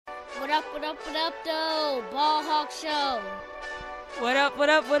though? Ball Hawk Show. What up,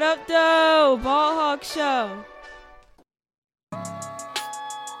 though? Ball Hawk Show.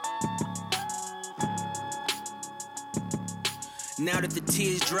 Now that the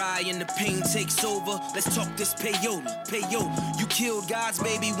tears dry and the pain takes over, let's talk this payola. Payola, you killed God's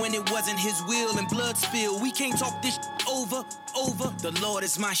baby when it wasn't his will and blood spill. We can't talk this over. The Lord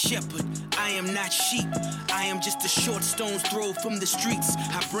is my shepherd, I am not sheep. I am just a short stone's throw from the streets.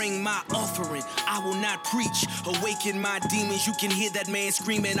 I bring my offering, I will not preach. Awaken my demons, you can hear that man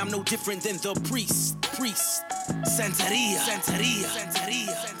screaming. I'm no different than the priest. Santeria.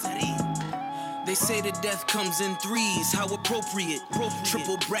 They say that death comes in threes, how appropriate.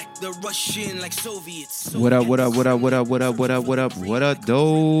 Triple break the Russian like Soviets. What up,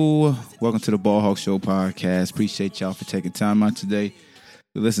 though? Welcome to the Ball Hawk Show podcast. Appreciate y'all for taking time out today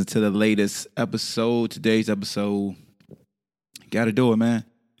to listen to the latest episode. Today's episode, gotta do it, man.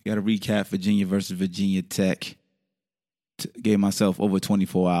 Gotta recap Virginia versus Virginia Tech. Gave myself over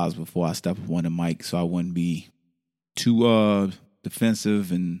 24 hours before I step up on the mic so I wouldn't be too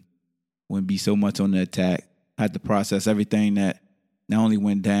defensive and wouldn't be so much on the attack. I had to process everything that not only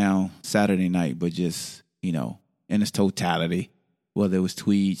went down Saturday night, but just, in its totality, whether it was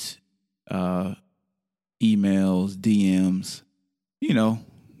tweets, emails, DMs,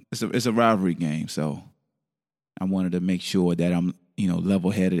 it's a rivalry game. So I wanted to make sure that I'm,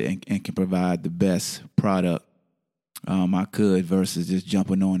 level-headed and can provide the best product I could versus just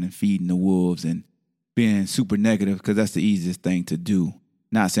jumping on and feeding the wolves and being super negative, because that's the easiest thing to do.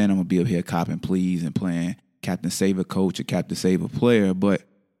 Not saying I'm going to be up here copping pleas and playing Captain Save a coach or Captain Save a player, but,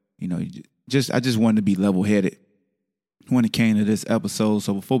 I just wanted to be level-headed when it came to this episode.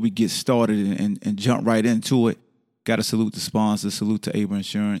 So before we get started and jump right into it, got to salute the sponsors. Salute to Aber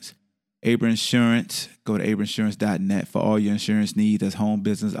Insurance. Aber Insurance, go to aberinsurance.net for all your insurance needs. That's home,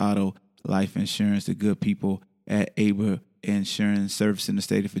 business, auto, life insurance. The good people at Aber Insurance, servicing the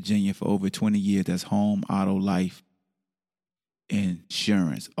state of Virginia for over 20 years. That's home, auto, life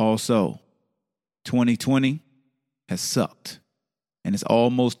insurance. Also, 2020 has sucked, and it's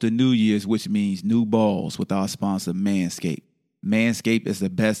almost the New Year's, which means new balls with our sponsor Manscaped. Manscaped is the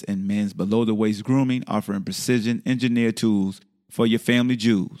best in men's below-the-waist grooming, offering precision engineered tools for your family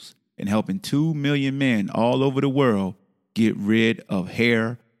jewels and helping 2 million men all over the world get rid of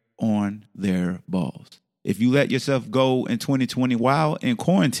hair on their balls. If you let yourself go in 2020 while in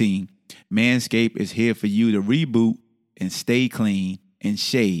quarantine, Manscaped is here for you to reboot and stay clean and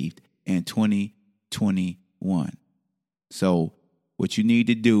shaved in 2021. So what you need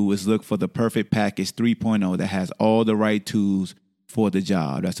to do is look for the Perfect Package 3.0 that has all the right tools for the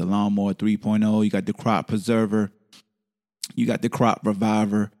job. That's a Lawnmower 3.0. You got the Crop Preserver. You got the Crop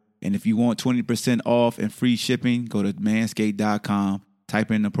Reviver. And if you want 20% off and free shipping, go to manscaped.com.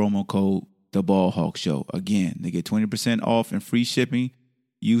 Type in the promo code The Ball Hawk Show. Again, to get 20% off and free shipping,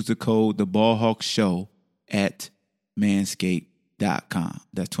 use the code The Ball Hawk Show at manscaped.com.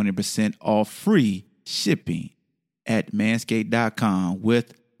 That's 20% off free shipping at manscaped.com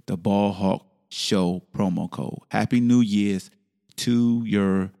with the Ball Hawk Show promo code. Happy New Year's to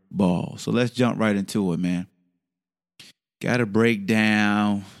your ball. So let's jump right into it, man. Got to break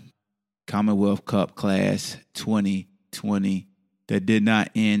down Commonwealth Cup Class 2020 that did not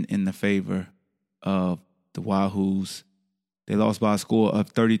end in the favor of the Wahoos. They lost by a score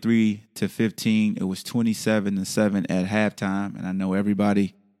of 33-15. It was 27-7 at halftime. And I know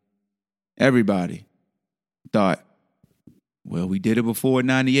everybody thought, well, we did it before in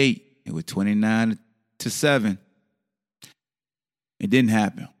 98. It was 29-7. It didn't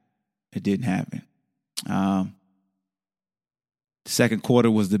happen. The second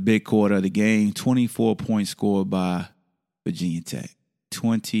quarter was the big quarter of the game. 24 points scored by Virginia Tech.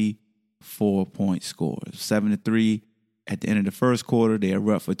 24-point scores. 7-3 at the end of the first quarter. They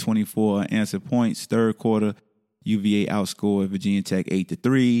erupt for 24 unanswered points. Third quarter, UVA outscored Virginia Tech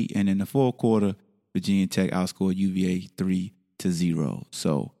 8-3. And in the fourth quarter, Virginia Tech outscored UVA 3-0.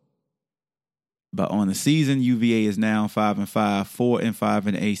 So, but on the season, UVA is now 5-5, 4-5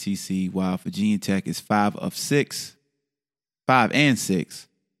 in the ACC, while Virginia Tech is 5-6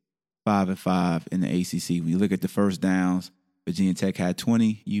 in the ACC. When you look at the first downs, Virginia Tech had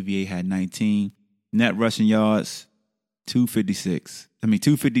 20, UVA had 19. Net rushing yards,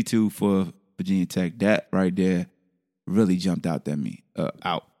 252 for Virginia Tech. That right there really jumped out at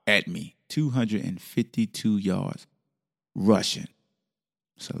me. 252 yards rushing.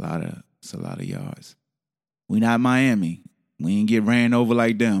 It's a lot of yards. We not Miami. We ain't get ran over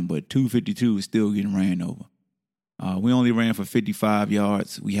like them, but 252 is still getting ran over. We only ran for 55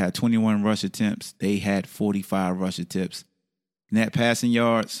 yards. We had 21 rush attempts. They had 45 rush attempts. Net passing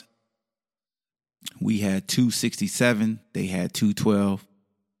yards, We had 267. They had 212.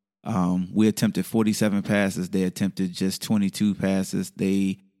 We attempted 47 passes. They attempted just 22 passes.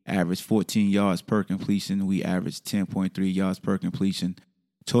 They averaged 14 yards per completion. We averaged 10.3 yards per completion.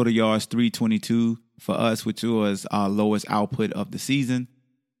 Total yards, 322 for us, which was our lowest output of the season.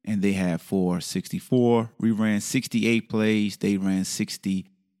 And they had 464. We ran 68 plays. They ran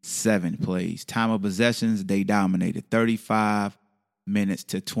 67 plays. Time of possessions, they dominated 35 minutes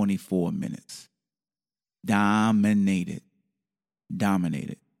to 24 minutes. Dominated.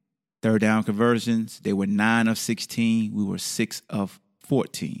 Third down conversions, they were 9 of 16. We were 6 of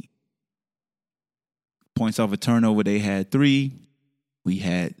 14. Points off a turnover, they had 3. We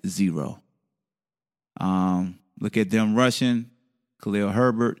had 0. Look at them rushing. Khalil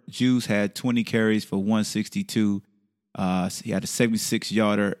Herbert, Juice had 20 carries for 162. He had a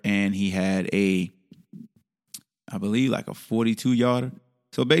 76-yarder, and he had I believe, like a 42-yarder.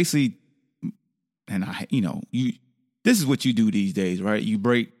 So basically, and this is what you do these days, right? You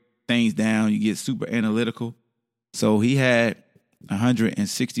break things down, you get super analytical. So he had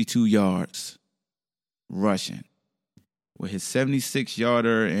 162 yards rushing. With his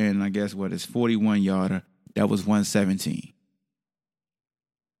 76-yarder and I guess his 41-yarder, that was 117.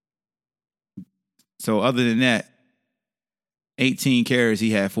 So other than that, 18 carries,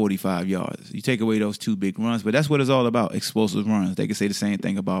 he had 45 yards. You take away those 2 big runs, but that's what it's all about, explosive runs. They could say the same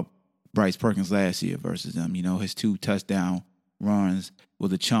thing about Bryce Perkins last year versus them. His 2 touchdown runs were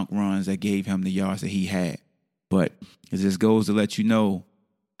the chunk runs that gave him the yards that he had. But it just goes to let you know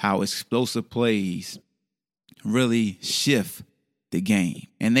how explosive plays really shift the game.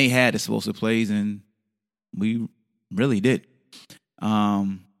 And they had explosive plays, and we really did.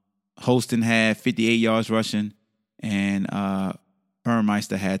 Holston had 58 yards rushing, and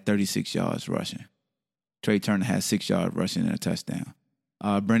Burmeister had 36 yards rushing. Trey Turner had 6 yards rushing and a touchdown.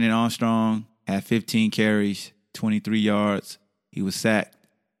 Brendan Armstrong had 15 carries, 23 yards. He was sacked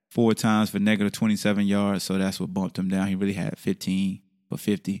 4 times for negative 27 yards, so that's what bumped him down. He really had 15 for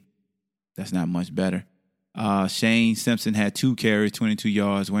 50. That's not much better. Shane Simpson had 2 carries, 22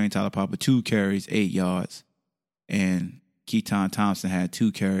 yards. Wayne Tyler Papa, 2 carries, 8 yards. And Keaton Thompson had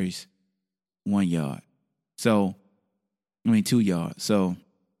 2 carries, 1 yard. 2 yards. So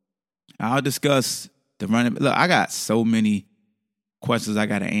I'll discuss the running. Look, I got so many questions I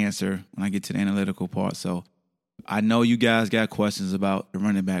got to answer when I get to the analytical part. So I know you guys got questions about the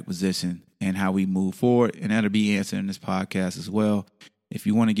running back position and how we move forward, and that'll be answered in this podcast as well. If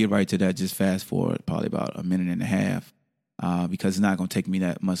you want to get right to that, just fast forward probably about a minute and a half because it's not going to take me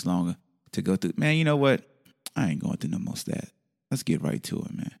that much longer to go through. Man, you know what? I ain't going through no more stats. Let's get right to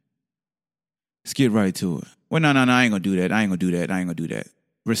it, man. Let's get right to it. Well, no, I ain't going to do that.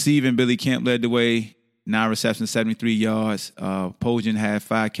 Receiving, Billy Kemp led the way. 9 receptions, 73 yards. Pojan had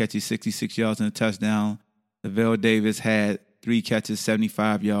 5 catches, 66 yards and a touchdown. Lavelle Davis had 3 catches,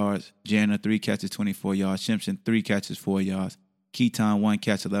 75 yards. Jenner, 3 catches, 24 yards. Simpson, 3 catches, 4 yards. Keaton, 1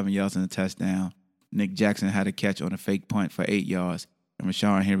 catch, 11 yards and a touchdown. Nick Jackson had a catch on a fake punt for 8 yards. And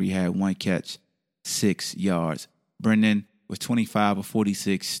Rashawn Henry had 1 catch, 6 yards. Brendan was 25 of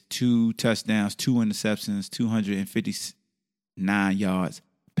 46, 2 touchdowns, 2 interceptions, 259 yards,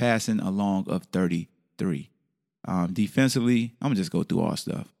 passing a long of 33. Defensively, I'm going to just go through all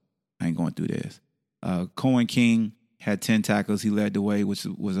stuff. I ain't going through this. Cohen King had 10 tackles. He led the way, which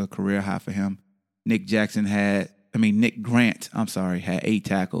was a career high for him. Nick Grant, had 8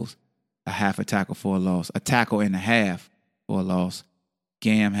 tackles, a half a tackle for a loss, a tackle and a half for a loss.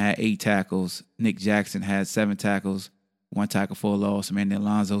 Gam had 8 tackles. Nick Jackson had 7 tackles, 1 tackle for a loss. Manny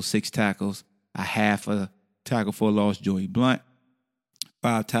Alonso, 6 tackles, a half a tackle for a loss. Joey Blunt,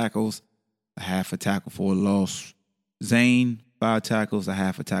 5 tackles, a half a tackle for a loss. Zane, 5 tackles, a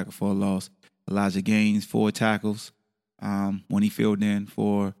half a tackle for a loss. Elijah Gaines, 4 tackles when he filled in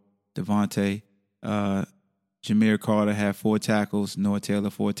for Devontae. Jameer Carter had 4 tackles. Noah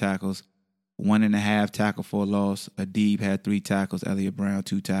Taylor, 4 tackles. 1.5 tackle for a loss. Adib had 3 tackles. Elliott Brown,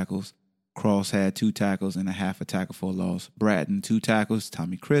 2 tackles. Cross had 2 tackles and a half a tackle for a loss. Bratton, 2 tackles.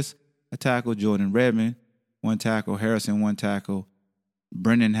 Tommy Chris, a tackle. Jordan Redmond, 1 tackle. Harrison, 1 tackle.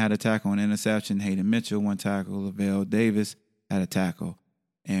 Brendan had a tackle and interception. Hayden Mitchell, 1 tackle. Lavelle Davis had a tackle.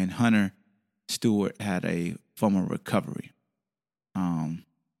 And Hunter Stewart had a fumble recovery.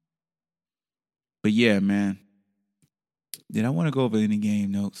 But yeah, man. Did I want to go over any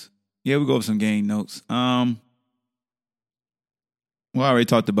game notes? Yeah, we'll go over some game notes. Well, I already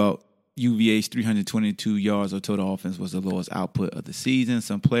talked about UVA's 322 yards of total offense was the lowest output of the season.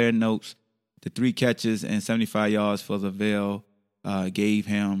 Some player notes. The 3 catches and 75 yards for Lavelle gave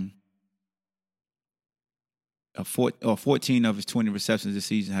him 14 of his 20 receptions this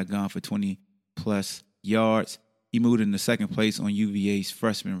season had gone for 20 plus yards. He moved into second place on UVA's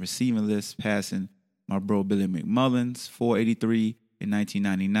freshman receiving list, passing my bro Billy McMullins, 483 in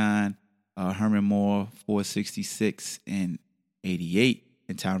 1999. Herman Moore, 466 in 88.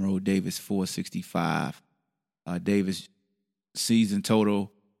 And Tyrone Davis, 465. Davis' season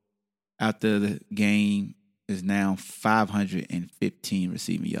total after the game is now 515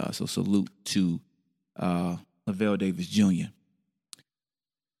 receiving yards. So salute to Lavelle Davis Jr.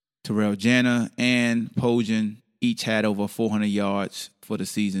 Terrell Janner and Pogin each had over 400 yards for the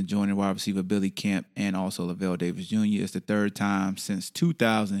season, joining wide receiver Billy Kemp and also Lavelle Davis Jr. It's the third time since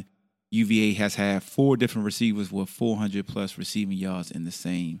 2000 UVA has had 4 different receivers with 400-plus receiving yards in the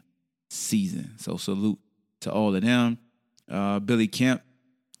same season. So salute to all of them. Billy Kemp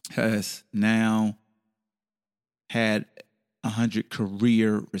has now had 100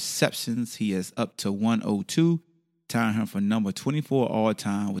 career receptions. He is up to 102, tying him for number 24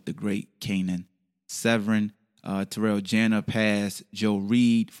 all-time with the great Kanan Severin. Terrell Janner passed Joe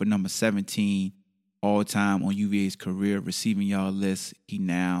Reed for number 17 all-time on UVA's career receiving yard list. He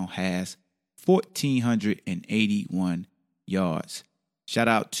now has 1,481 yards. Shout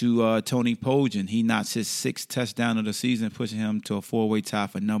out to Tony Pogin. He notched his 6th touchdown of the season, pushing him to a 4-way tie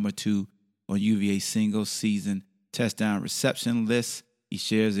for number 2 on UVA's single-season touchdown reception list. He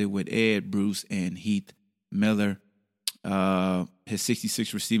shares it with Ed Bruce and Heath Miller. His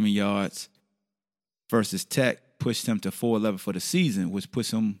 66 receiving yards versus Tech pushed him to 411 for the season, which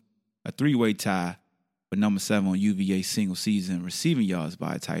puts him a 3-way tie for number 7 on UVA single-season receiving yards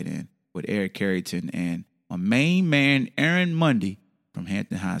by a tight end with Eric Carrington and a main man, Aaron Mundy from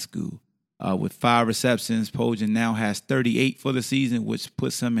Hampton High School. With 5 receptions, Pogin now has 38 for the season, which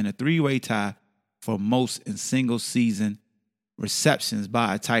puts him in a 3-way tie for most in single-season receptions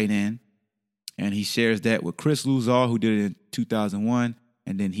by a tight end. And he shares that with Chris Luzar, who did it in 2001,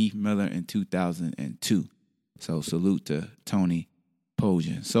 and then Heath Miller in 2002. So salute to Tony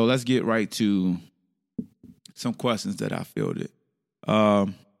Pogin. So let's get right to some questions that I fielded. All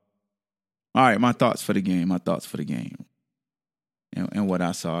right, my thoughts for the game. And what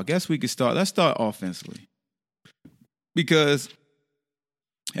I saw. I guess we could start. Let's start offensively. Because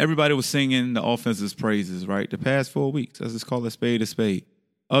everybody was singing the offense's praises, right? The past 4 weeks. Let's just call a spade a spade.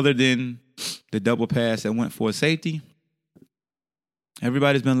 Other than the double pass that went for a safety,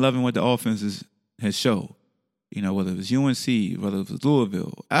 everybody's been loving what the offense has showed. You know, whether it was UNC, whether it was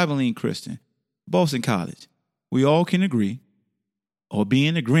Louisville, Abilene Christian, Boston College. We all can agree or be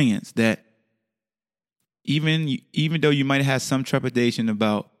in agreement that even though you might have some trepidation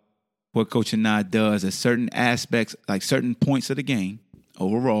about what Coach Anad does at certain aspects, like certain points of the game,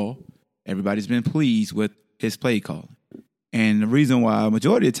 overall, everybody's been pleased with his play calling. And the reason why a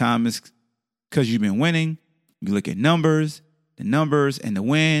majority of the time is because you've been winning. You look at numbers and the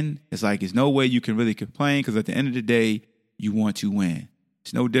win. It's like there's no way you can really complain because at the end of the day, you want to win.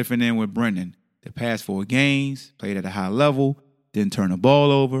 It's no different than with Brendan. The past 4 games, played at a high level, didn't turn the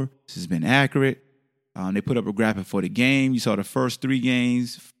ball over. This has been accurate. They put up a graphic for the game. You saw the first 3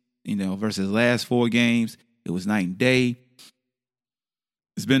 games, versus the last 4 games. It was night and day.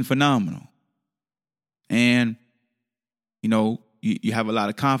 It's been phenomenal. And, you have a lot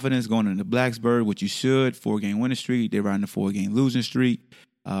of confidence going into Blacksburg, which you should. 4-game winning streak. They're riding a 4-game losing streak.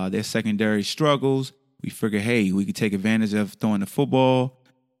 Their secondary struggles. We figured, hey, we could take advantage of throwing the football.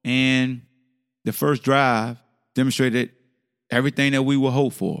 And the first drive demonstrated everything that we would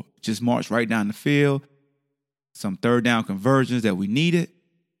hope for. Just marched right down the field. Some third down conversions that we needed.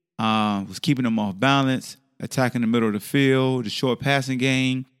 Was keeping them off balance. Attacking the middle of the field. The short passing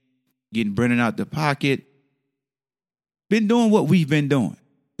game. Getting Brennan out the pocket. Been doing what we've been doing.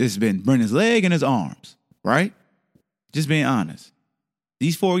 It's been Brennan's leg and his arms, right? Just being honest.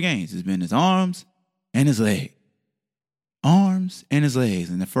 These 4 games, it's been his arms and his leg. Arms and his legs.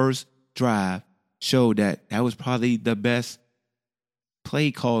 And the first drive showed that was probably the best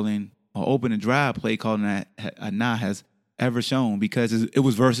play calling or open and drive play calling that Anad has ever shown because it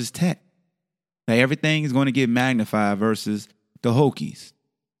was versus Tech. Like everything is going to get magnified versus the Hokies.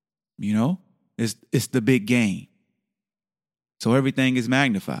 It's the big game. So everything is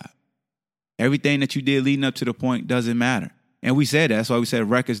magnified. Everything that you did leading up to the point doesn't matter. And we said that. That's why we said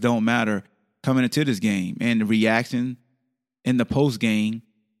records don't matter coming into this game. And the reaction in the post game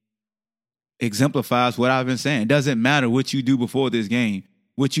exemplifies what I've been saying. It doesn't matter what you do before this game.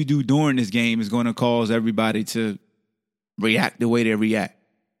 What you do during this game is going to cause everybody to react the way they react.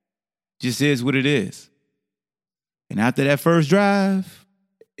 Just is what it is. And after that first drive,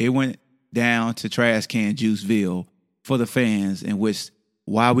 it went down to Trash Can Juiceville for the fans, in which,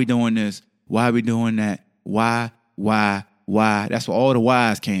 why are we doing this? Why are we doing that? Why? That's where all the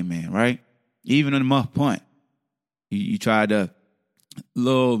whys came in, right? Even on the muff punt, you tried to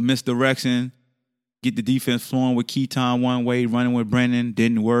little misdirection, get the defense flowing with Keaton one way, running with Brennan,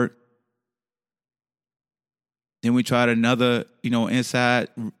 didn't work. Then we tried another, inside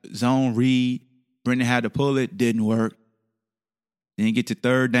zone read. Brennan had to pull it, didn't work. Then you get to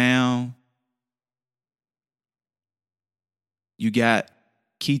third down. You got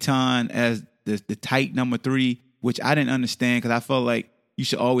Keaton as the tight number 3, which I didn't understand because I felt like you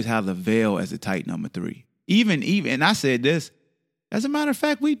should always have LaVelle as the tight number 3. Even, and I said this, as a matter of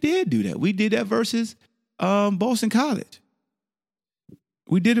fact, we did do that. We did that versus Boston College.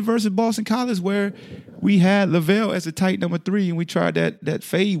 We did it versus Boston College where we had LaVelle as a tight number 3, and we tried that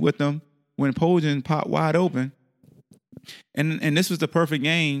fade with them when Pojan popped wide open. And this was the perfect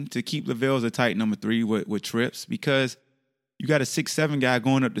game to keep LaVelle as a tight number 3 with trips because you got a 6'7" guy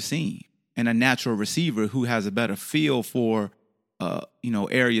going up the seam and a natural receiver who has a better feel for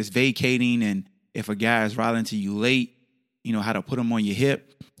areas vacating, and if a guy is riding to you late, how to put him on your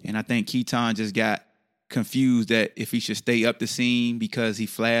hip. And I think Keaton just got confused that if he should stay up the seam because he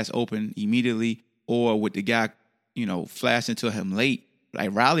flashed open immediately, or with the guy, flash into him late, like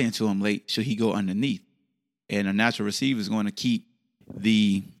rally into him late, should he go underneath? And a natural receiver is going to keep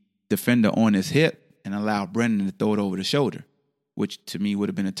the defender on his hip and allow Brennan to throw it over the shoulder, which to me would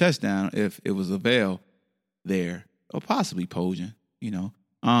have been a touchdown if it was LaVelle there, or possibly Pojan,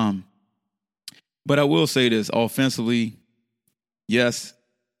 But I will say this, offensively, yes,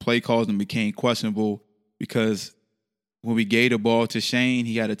 play calling became questionable because when we gave the ball to Shane,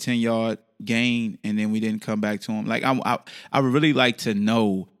 he had a 10-yard gain, and then we didn't come back to him. Like I would really like to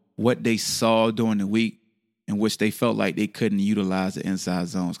know what they saw during the week in which they felt like they couldn't utilize the inside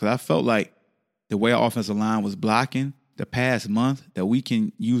zones. Because I felt like the way our offensive line was blocking the past month, that we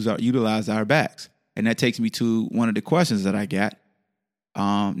can utilize our backs. And that takes me to one of the questions that I got.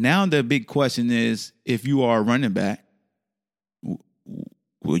 Now the big question is, if you are a running back,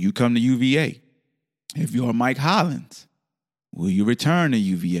 will you come to UVA? If you are Mike Hollins, will you return to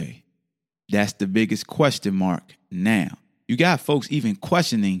UVA? That's the biggest question mark now. You got folks even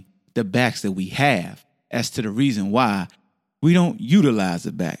questioning the backs that we have as to the reason why we don't utilize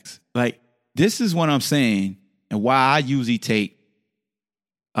the backs. Like, this is what I'm saying and why I usually take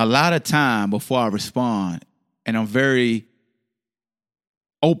a lot of time before I respond. And I'm very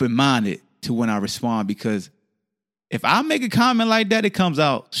open-minded to when I respond, because if I make a comment like that, it comes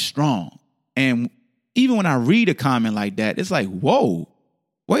out strong. And even when I read a comment like that, it's like, whoa,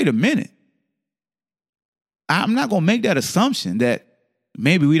 wait a minute. I'm not going to make that assumption that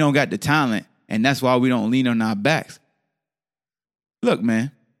maybe we don't got the talent and that's why we don't lean on our backs. Look,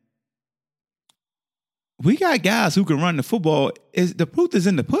 man, we got guys who can run the football. The proof is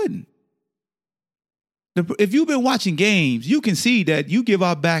in the pudding. If you've been watching games, you can see that you give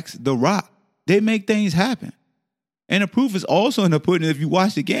our backs the rock. They make things happen. And the proof is also in the pudding if you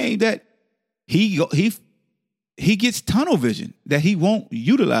watch the game that he gets tunnel vision, that he won't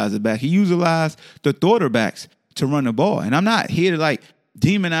utilize the back. He utilized the quarterbacks to run the ball. And I'm not here to like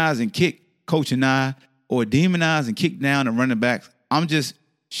demonize and kick Coach and I, or demonize and kick down the running backs. I'm just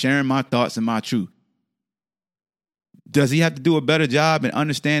sharing my thoughts and my truth. Does he have to do a better job in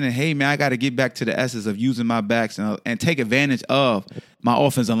understanding, hey, man, I got to get back to the essence of using my backs and take advantage of my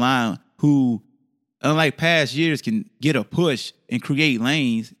offensive line, who, unlike past years, can get a push and create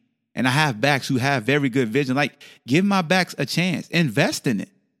lanes. And I have backs who have very good vision. Like, give my backs a chance. Invest in it.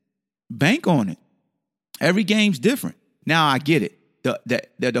 Bank on it. Every game's different. Now I get it.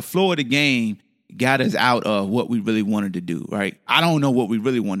 The flow of the game got us out of what we really wanted to do, right? I don't know what we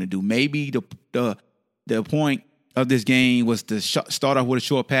really want to do. Maybe the point of this game was to start off with a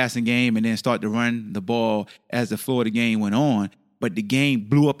short passing game and then start to run the ball as the flow of the game went on. But the game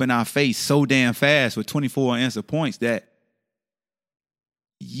blew up in our face so damn fast with 24 unanswered points that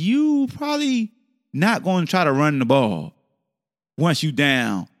you probably not going to try to run the ball once you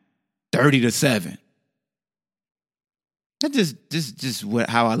down 30-7. That's just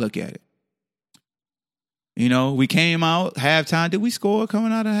how I look at it. We came out halftime. Did we score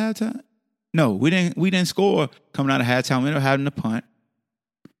coming out of halftime? No, we didn't score coming out of halftime. We ended up having a punt.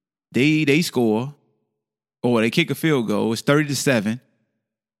 They score, or they kick a field goal. It's 30-7,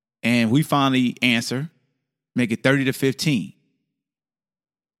 and we finally answer, make it 30-15.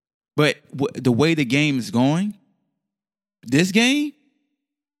 But the way the game is going, this game,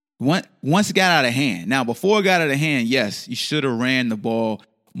 once it got out of hand. Now, before it got out of hand, yes, you should have ran the ball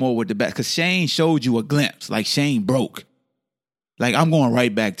more with the back, because Shane showed you a glimpse. Like, Shane broke. Like, I'm going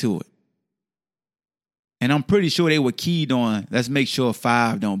right back to it. And I'm pretty sure they were keyed on, let's make sure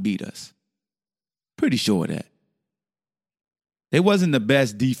 5 don't beat us. Pretty sure of that. They wasn't the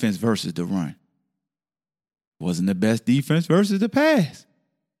best defense versus the run. Wasn't the best defense versus the pass.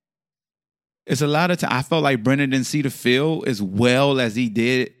 It's a lot of time. I felt like Brennan didn't see the field as well as he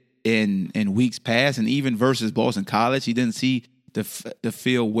did in weeks past, and even versus Boston College, he didn't see the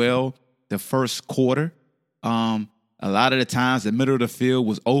field well the first quarter. A lot of the times, the middle of the field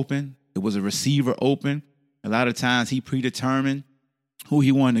was open. It was a receiver open. A lot of times, he predetermined who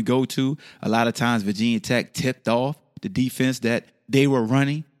he wanted to go to. A lot of times, Virginia Tech tipped off the defense that they were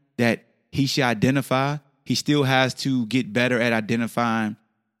running, that he should identify. He still has to get better at identifying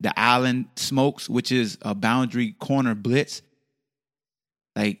the island smokes, which is a boundary corner blitz.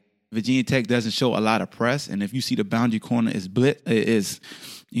 Like, Virginia Tech doesn't show a lot of press, and if you see the boundary corner is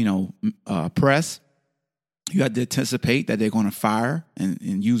press, you have to anticipate that they're going to fire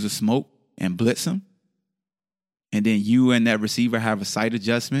and use a smoke and blitz them. And then you and that receiver have a sight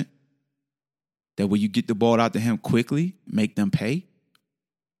adjustment that when you get the ball out to him quickly, make them pay.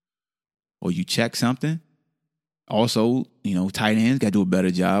 Or you check something. Also, tight ends got to do a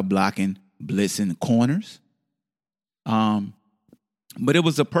better job blocking, blitzing corners. But it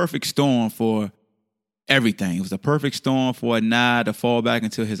was a perfect storm for everything. It was a perfect storm for Nye to fall back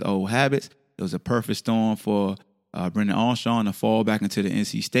into his old habits. It was a perfect storm for Brennan Armstrong to fall back into the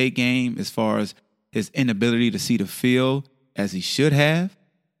NC State game as far as his inability to see the field as he should have.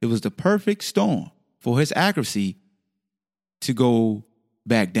 It was the perfect storm for his accuracy to go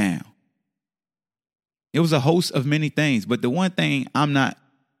back down. It was a host of many things, but the one thing I'm not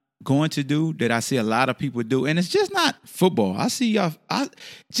going to do that I see a lot of people do, and it's just not football. I see y'all,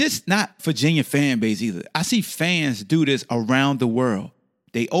 just not Virginia fan base either. I see fans do this around the world.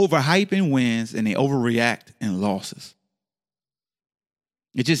 They overhype in wins and they overreact in losses.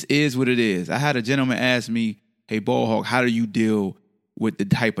 It just is what it is. I had a gentleman ask me, hey, Ballhawk, how do you deal with the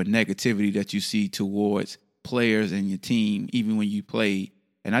type of negativity that you see towards players and your team, even when you play?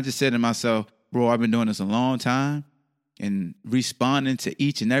 And I just said to myself, bro, I've been doing this a long time, and responding to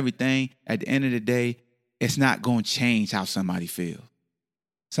each and everything, at the end of the day, it's not going to change how somebody feels.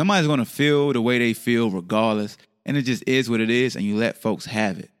 Somebody's going to feel the way they feel regardless, and it just is what it is, and you let folks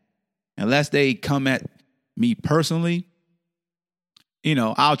have it. Unless they come at me personally,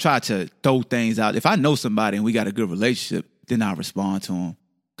 I'll try to throw things out. If I know somebody and we got a good relationship, then I'll respond to them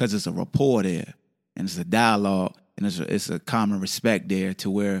because it's a rapport there, and it's a dialogue, and it's a common respect there to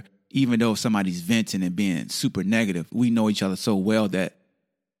where even though somebody's venting and being super negative, we know each other so well that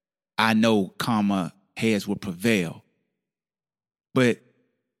I know calmer heads will prevail. But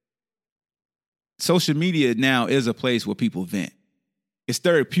social media now is a place where people vent. It's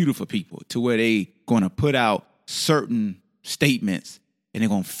therapeutic for people to where they going to put out certain statements and they're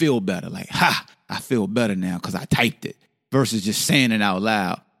going to feel better. Like, I feel better now because I typed it, versus just saying it out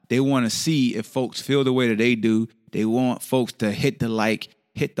loud. They want to see if folks feel the way that they do. They want folks to hit the like,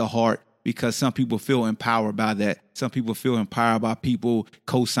 hit the heart, because some people feel empowered by that. Some people feel empowered by people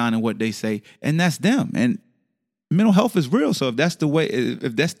co-signing what they say, and that's them. And mental health is real. So if that's the way,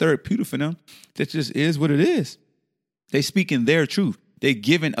 if that's therapeutic for them, that just is what it is. They speaking their truth. They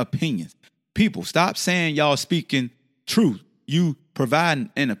giving opinions. People, stop saying y'all speaking truth. You providing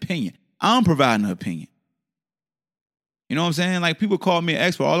an opinion. I'm providing an opinion. You know what I'm saying? Like, people call me an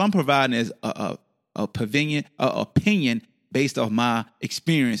expert. All I'm providing is a opinion based off my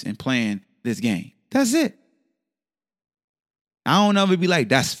experience in playing this game. That's it. I don't ever be like,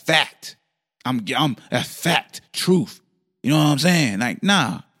 that's fact. That's fact, truth. You know what I'm saying? Like,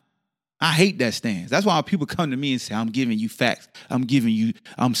 nah. I hate that stance. That's why people come to me and say, I'm giving you facts. I'm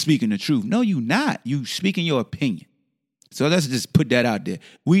speaking the truth. No, you not. You speaking your opinion. So let's just put that out there.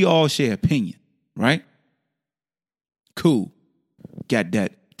 We all share opinion, right? Cool. Got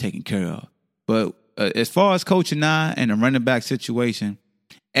that taken care of. But as far as Coach Nye and the running back situation,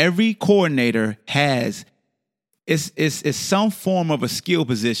 every coordinator has it's some form of a skill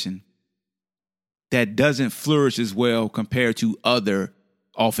position that doesn't flourish as well compared to other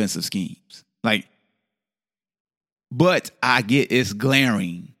offensive schemes. But I get it's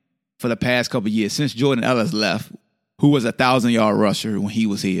glaring for the past couple of years since Jordan Ellis left, who was a 1,000-yard rusher when he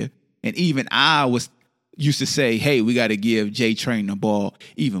was here. And even I used to say, hey, we got to give Jay Train the ball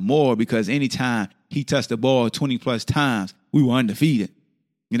even more, because anytime he touched the ball 20-plus times, we were undefeated.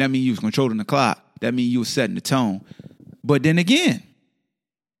 And that means you was controlling the clock. That means you was setting the tone. But then again,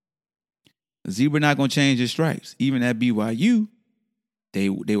 Zebra not going to change his stripes. Even at BYU, they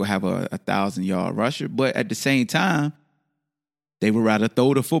will have a 1,000-yard rusher. But at the same time, they would rather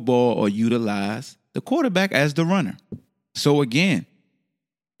throw the football or utilize the quarterback as the runner. So again,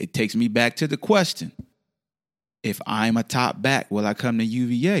 it takes me back to the question. If I'm a top back, will I come to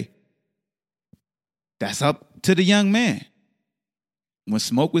UVA? That's up to the young man. when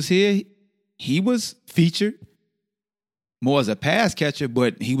Smoke was here, he was featured more as a pass catcher,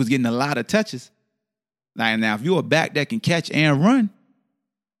 but he was getting a lot of touches. Like now, if you're a back that can catch and run,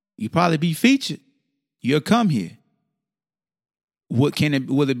 you probably be featured. You'll come here. Will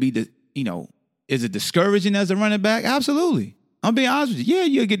it be is it discouraging as a running back? Absolutely. I'm being honest with you. Yeah,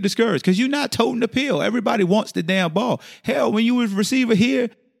 you'll get discouraged because you're not toting the pill. Everybody wants the damn ball. Hell, when you was receiver here,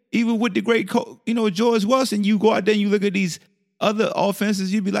 even with the great, George Wilson, you go out there and you look at these other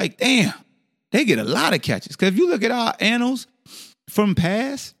offenses, you'd be like, damn, they get a lot of catches. Because if you look at our annals from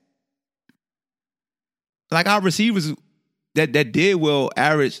pass, like our receivers that did well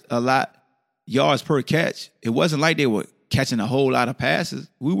average a lot yards per catch. It wasn't like they were catching a whole lot of passes.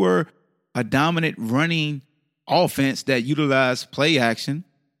 We were a dominant running offense that utilized play action,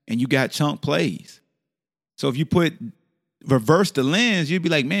 and you got chunk plays. So if you reverse the lens, you'd be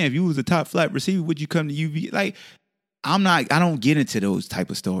like, man, if you was a top flat receiver, would you come to UV? Like, I don't get into those type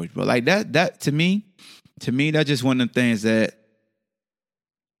of stories, but like that to me, that's just one of the things that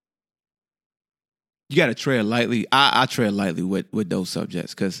you got to tread lightly. I tread lightly with those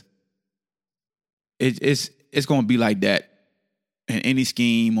subjects because it's going to be like that in any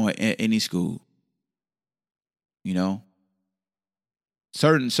scheme or in any school.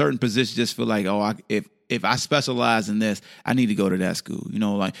 Certain positions just feel like, if I specialize in this, I need to go to that school.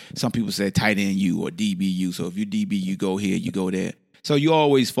 Like some people say tight end U or DBU. So if you DB, you go here, you go there. So you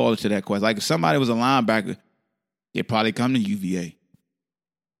always fall into that question. Like if somebody was a linebacker, they'd probably come to UVA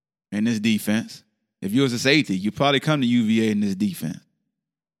in this defense. If you was a safety, you'd probably come to UVA in this defense.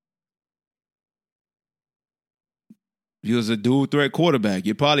 If you was a dual threat quarterback,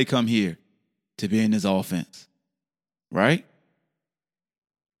 you'd probably come here to be in this offense. Right?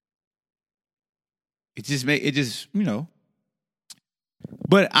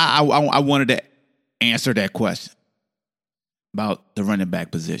 But I wanted to answer that question about the running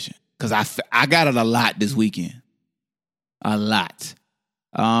back position because I got it a lot this weekend. A lot.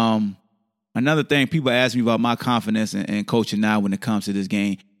 Another thing, people ask me about my confidence in coaching now when it comes to this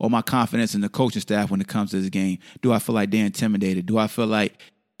game, or my confidence in the coaching staff when it comes to this game. Do I feel like they're intimidated? Do I feel like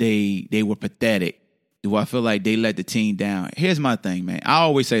they were pathetic? Do I feel like they let the team down? Here's my thing, man. I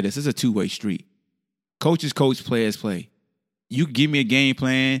always say this. It's a two-way street. Coaches coach, players play. You could give me a game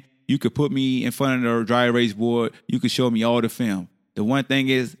plan. You could put me in front of the dry erase board. You could show me all the film. The one thing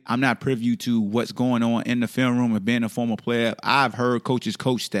is I'm not privy to what's going on in the film room and being a former player. I've heard coaches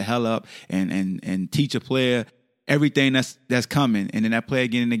coach the hell up and teach a player everything that's coming. And then that player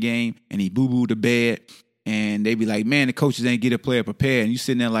get in the game and he boo-boo the bed. And they be like, man, the coaches ain't get a player prepared. And you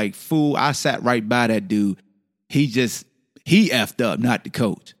sitting there like, fool, I sat right by that dude. He effed up, not the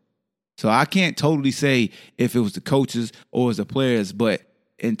coach. So I can't totally say if it was the coaches or it was the players, but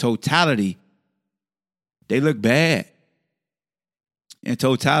in totality, they look bad. In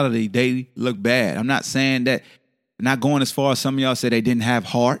totality, they look bad. I'm not saying that, not going as far as some of y'all say they didn't have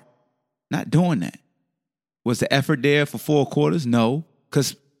heart. Not doing that. Was the effort there for 4 quarters? No,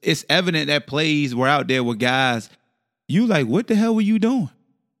 because it's evident that plays were out there with guys. You like, what the hell were you doing?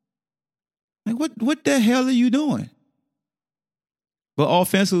 Like, what the hell are you doing? But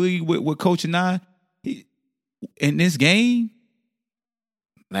offensively, with Coach and I, in this game,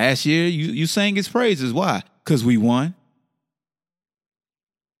 last year, you sang his praises. Why? Because we won.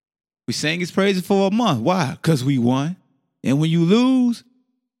 We sang his praises for a month. Why? Because we won. And when you lose,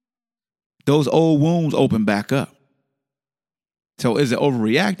 those old wounds open back up. So is it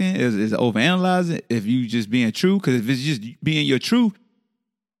overreacting? Is it overanalyzing? If you just being true? Because if it's just being your truth,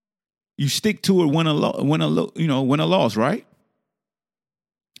 you stick to it win a loss, right?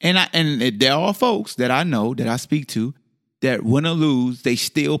 And there are folks that I know, that I speak to, that win or lose, they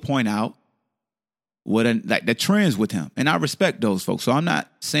still point out the trends with him. And I respect those folks. So I'm not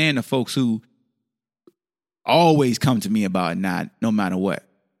saying the folks who always come to me about it, no matter what.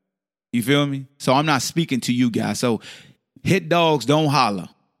 You feel me? So I'm not speaking to you guys. So hit dogs, don't holler,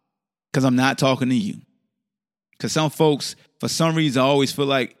 because I'm not talking to you. Because some folks, for some reason, always feel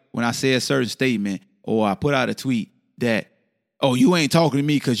like when I say a certain statement or I put out a tweet that, oh, you ain't talking to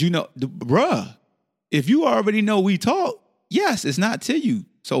me because bruh, if you already know we talk, yes, it's not to you.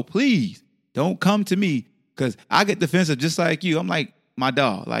 So please don't come to me because I get defensive just like you. I'm like, my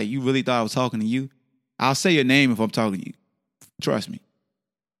dog, like you really thought I was talking to you? I'll say your name if I'm talking to you. Trust me.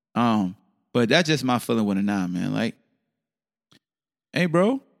 But that's just my feeling with a 9, man. Like, hey,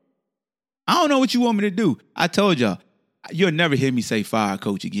 bro, I don't know what you want me to do. I told y'all, you'll never hear me say fire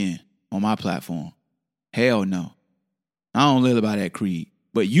coach again on my platform. Hell no. I don't live by that creed.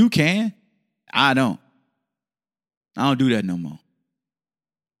 But you can. I don't. I don't do that no more.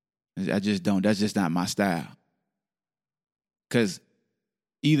 I just don't. That's just not my style. Because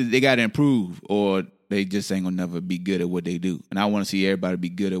either they got to improve or they just ain't going to never be good at what they do. And I want to see everybody be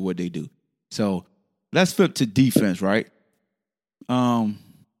good at what they do. So let's flip to defense, right? Because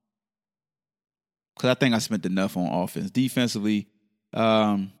I think I spent enough on offense. Defensively,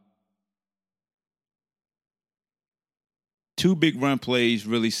 2 big run plays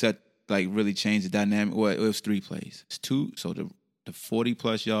really changed the dynamic. Well, it was 3 plays. It's 2. So the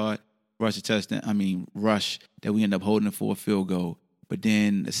 40-plus yard rush that we end up holding for a field goal. But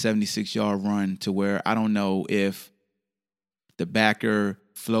then a 76-yard run to where I don't know if the backer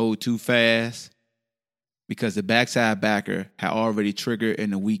flowed too fast because the backside backer had already triggered in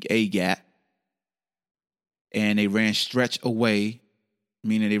the weak A gap. And they ran stretch away,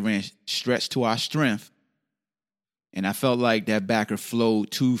 meaning they ran stretch to our strength. And I felt like that backer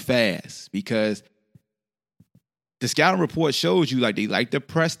flowed too fast because the scouting report shows you like they like to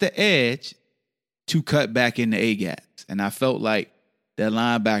press the edge to cut back in the A gaps. And I felt like that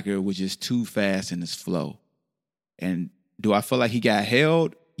linebacker was just too fast in his flow. And do I feel like he got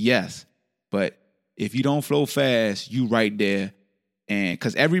held? Yes. But if you don't flow fast, you right there. And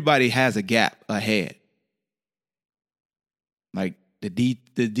because everybody has a gap ahead. Like the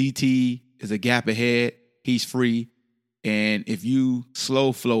DT is a gap ahead. He's free. And if you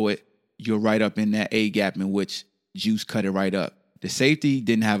slow flow it, you're right up in that A gap in which Juice cut it right up. The safety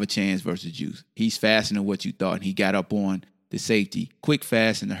didn't have a chance versus Juice. He's faster than what you thought. And he got up on the safety, quick,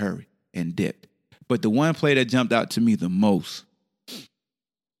 fast, in a hurry, and dipped. But the one play that jumped out to me the most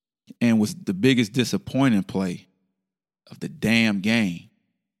and was the biggest disappointing play of the damn game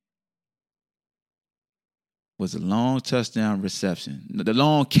was a long touchdown reception. The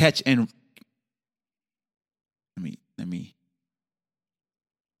long catch and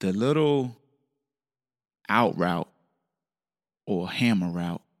the little out route or hammer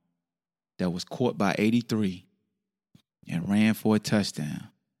route that was caught by 83 and ran for a touchdown.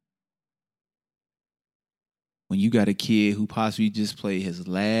 When you got a kid who possibly just played his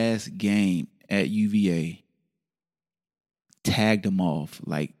last game at UVA, tagged him off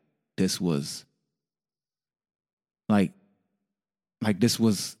like this was this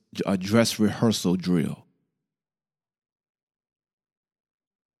was a dress rehearsal drill.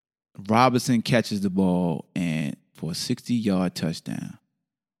 Robinson catches the ball and for a 60-yard touchdown.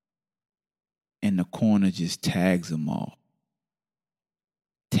 And the corner just tags him off.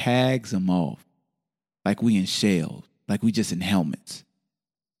 Tags him off. Like we in shells. Like we just in helmets.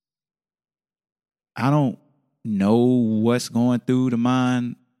 I don't know what's going through the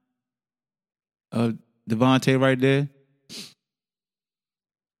mind of Devontae right there.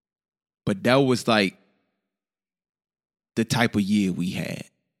 But that was like the type of year we had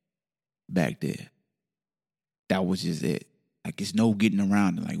back there. That was just it. Like, it's no getting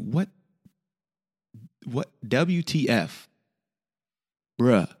around it. Like, what WTF?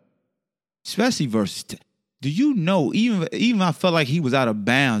 Bruh. Especially versus, do you know, even I felt like he was out of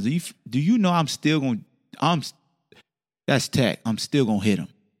bounds. Do you know I'm still going, that's Tech. I'm still going to hit him.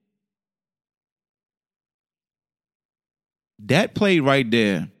 That play right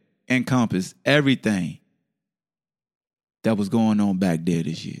there encompassed everything that was going on back there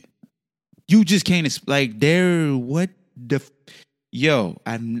this year. You just can't, like, but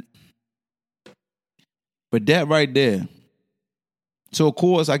that right there. So, of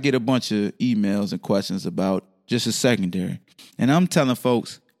course, I get a bunch of emails and questions about just a secondary. And I'm telling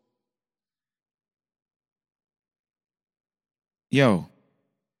folks, I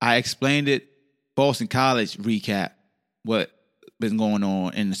explained it, Boston College recap, what been going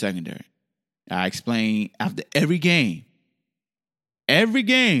on in the secondary. I explained after every game,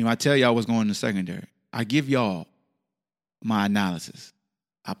 I tell y'all what's going on in the secondary. I give y'all my analysis.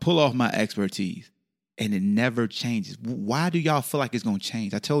 I pull off my expertise. And it never changes. Why do y'all feel like it's going to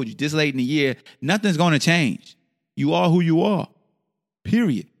change? I told you, this late in the year, nothing's going to change. You are who you are.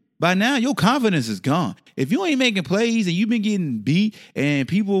 Period. By now, your confidence is gone. If you ain't making plays and you've been getting beat and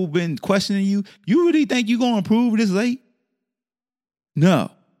people been questioning you, you really think you're going to improve this late?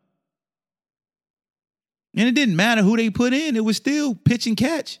 No. And it didn't matter who they put in. It was still pitch and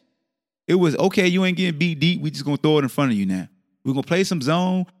catch. It was, okay, you ain't getting beat deep. We just going to throw it in front of you now. We're going to play some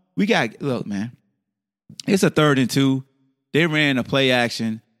zone. Look, man. It's a 3rd and 2. They ran a play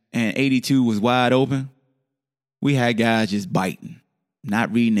action, and 82 was wide open. We had guys just biting,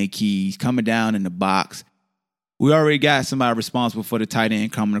 not reading their keys, coming down in the box. We already got somebody responsible for the tight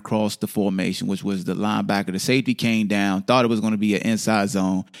end coming across the formation, which was the linebacker. The safety came down, thought it was going to be an inside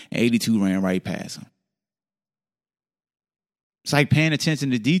zone, and 82 ran right past him. It's like paying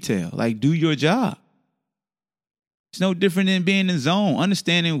attention to detail. Like, do your job. It's no different than being in zone,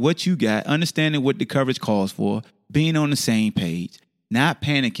 understanding what you got, understanding what the coverage calls for, being on the same page. not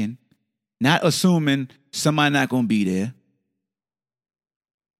panicking, not assuming somebody not going to be there.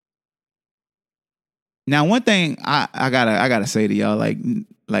 Now, one thing I gotta say to y'all,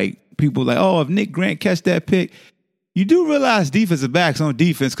 like people like, oh, if Nick Grant catch that pick, you do realize defensive backs on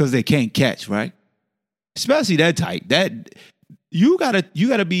defense because they can't catch, right? Especially that type. That you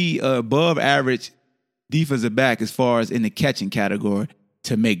gotta be above average defensive back as far as in the catching category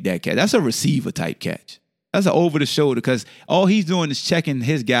to make that catch. That's a receiver type catch. That's an over the shoulder because all he's doing is checking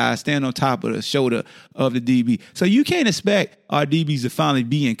his guy, stand on top of the shoulder of the DB. So you can't expect our DBs to finally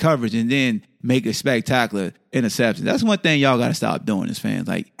be in coverage and then make a spectacular interception. That's one thing y'all got to stop doing as fans.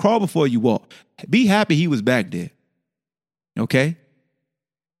 Like, crawl before you walk. Be happy he was back there. Okay?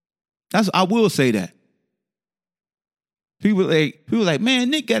 I will say that. People like, man,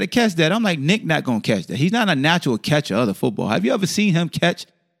 Nick got to catch that. I'm like, Nick not going to catch that. He's not a natural catcher of the football. Have you ever seen him catch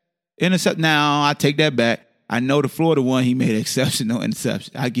intercept? Now, I take that back. I know the Florida one, he made an exceptional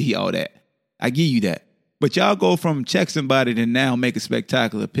interception. I give you all that. I give you that. But y'all go from check somebody to now make a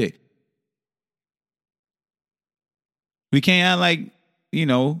spectacular pick. We can't act like,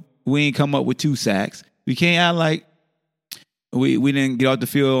 we ain't come up with 2 sacks. We can't act like we didn't get off the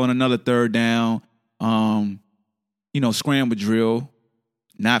field on another third down. Scramble drill,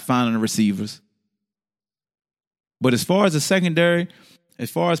 not finding the receivers. But as far as the secondary,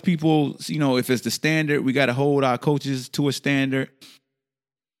 as far as people, if it's the standard, we got to hold our coaches to a standard.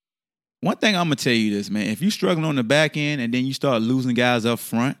 One thing I'm going to tell you this, man. If you're struggling on the back end and then you start losing guys up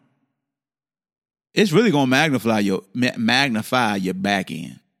front, it's really going to magnify your back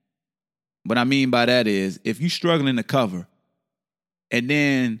end. What I mean by that is if you're struggling to cover and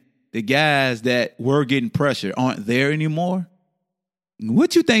then the guys that were getting pressure aren't there anymore,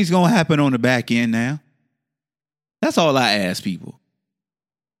 what you think is going to happen on the back end now? That's all I ask people.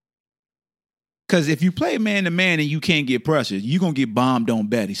 Because if you play man-to-man and you can't get pressure, you're going to get bombed on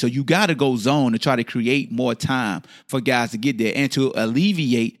Betty. So you got to go zone to try to create more time for guys to get there and to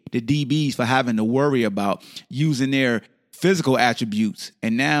alleviate the DBs for having to worry about using their physical attributes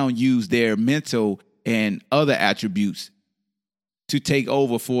and now use their mental and other attributes to take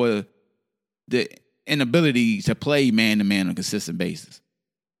over for the inability to play man-to-man on a consistent basis.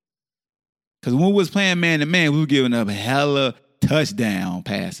 Because when we was playing man-to-man, we were giving up hella touchdown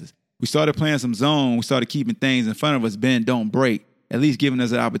passes. We started playing some zone. We started keeping things in front of us, bend, don't break, at least giving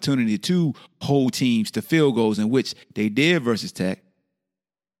us an opportunity to hold teams to field goals, in which they did versus Tech.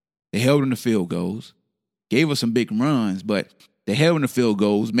 They held them to field goals, gave us some big runs, but they held them to field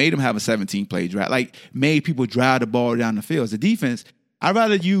goals, made them have a 17-play drive, like made people drive the ball down the field. As a defense, I'd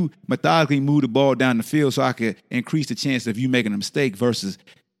rather you methodically move the ball down the field so I could increase the chance of you making a mistake versus,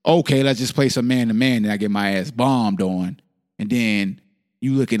 okay, let's just play some man-to-man and I get my ass bombed on. And then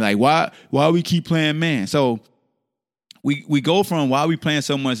you looking like, why we keep playing man? So we go from why we playing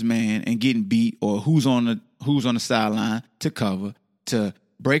so much man and getting beat or who's on the sideline to cover to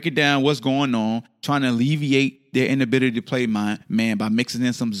break it down what's going on, trying to alleviate their inability to play man by mixing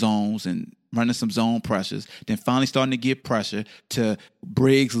in some zones and running some zone pressures, then finally starting to get pressure to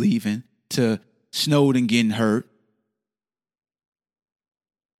Briggs leaving, to Snowden getting hurt.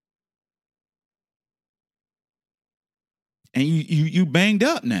 And you banged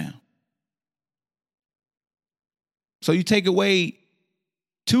up now. So you take away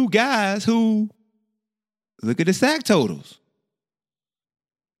 2 guys who, look at the sack totals.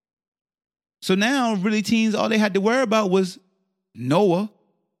 So now really teams, all they had to worry about was Noah,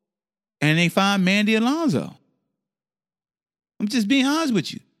 and they find Mandy Alonso. I'm just being honest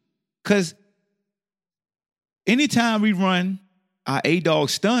with you. Because anytime we run our A-dog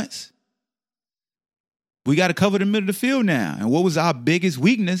stunts, we got to cover the middle of the field now. And what was our biggest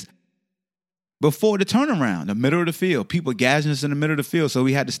weakness before the turnaround? The middle of the field. People gassing us in the middle of the field. So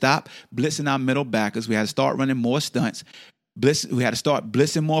we had to stop blitzing our middle backers. We had to start running more stunts. We had to start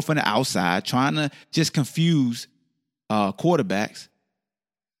blitzing more from the outside, trying to just confuse quarterbacks.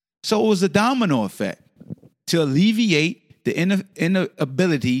 So it was a domino effect to alleviate the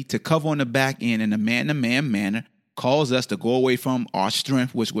inability to cover on the back end in a man-to-man manner. Caused us to go away from our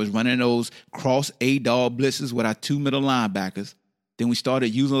strength, which was running those cross A-dog blitzes with our 2 middle linebackers. Then we started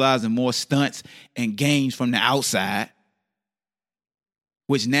utilizing more stunts and gains from the outside,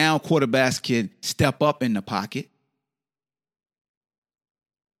 which now quarterbacks can step up in the pocket.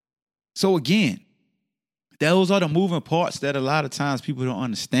 So again, those are the moving parts that a lot of times people don't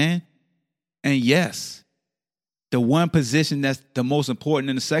understand. And yes, the one position that's the most important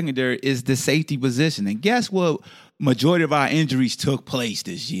in the secondary is the safety position. And guess what? Majority of our injuries took place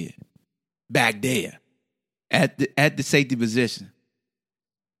this year, back there, at the safety position.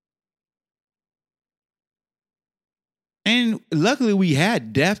 And luckily we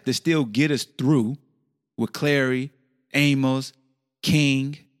had depth to still get us through with Clary, Amos,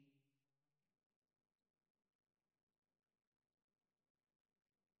 King.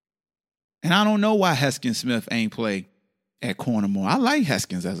 And I don't know why Heskins Smith ain't play at corner more. I like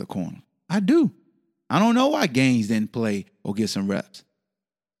Heskins as a corner. I do. I don't know why Gaines didn't play or get some reps.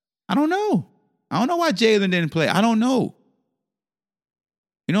 I don't know. I don't know why Jalen didn't play. I don't know.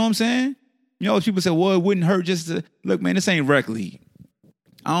 You know what I'm saying? You know, people say, well, it wouldn't hurt just to... Look, man, this ain't rec league.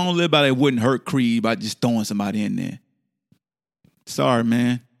 I don't live by that it wouldn't hurt creed by just throwing somebody in there. Sorry,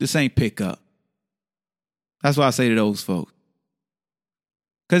 man. This ain't pickup. That's what I say to those folks.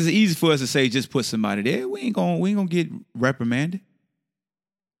 Because it's easy for us to say, just put somebody there. We ain't gonna get reprimanded.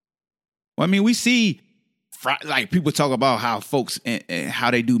 Well, I mean, we see, like, people talk about how folks and how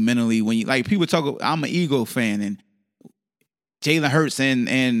they do mentally when you, like, people talk, I'm an Eagle fan, and Jalen Hurts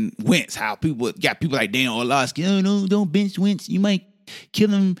and Wentz, how people got people like Daniel Orlovsky, oh, no, don't bench Wentz. You might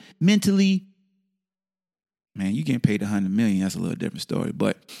kill him mentally. Man, you getting paid $100 million. That's a little different story.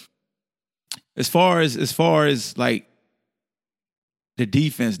 But as far as like the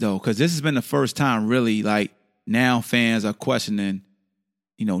defense, though, because this has been the first time really, like, now fans are questioning,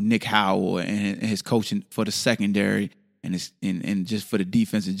 you know, Nick Howell and his coaching for the secondary and just for the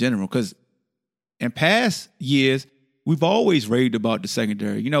defense in general. Because in past years, we've always raved about the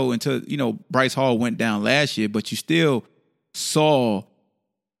secondary, you know, until, you know, Bryce Hall went down last year, but you still saw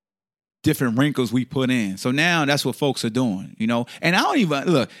different wrinkles we put in. So now that's what folks are doing, you know. And I don't even,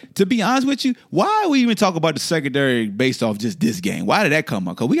 look, to be honest with you, why we even talk about the secondary based off just this game? Why did that come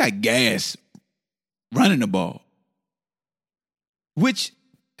up? Because we got gas running the ball. Which,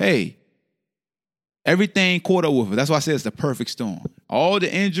 hey, everything caught up with it. That's why I said it's the perfect storm. All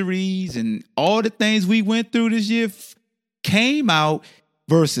the injuries and all the things we went through this year came out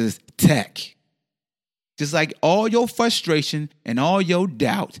versus Tech. Just like all your frustration and all your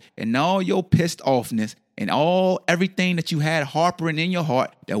doubt and all your pissed offness and everything that you had harboring in your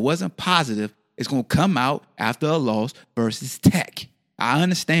heart that wasn't positive is going to come out after a loss versus Tech. I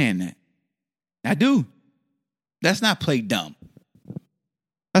understand that. I do. Let's not play dumb.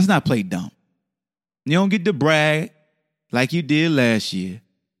 Let's not play dumb. You don't get to brag like you did last year.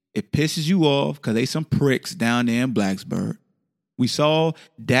 It pisses you off because they some pricks down there in Blacksburg. We saw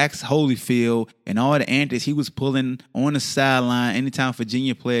Dax Holyfield and all the antics he was pulling on the sideline anytime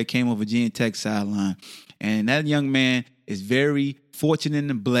Virginia player came on Virginia Tech sideline. And that young man is very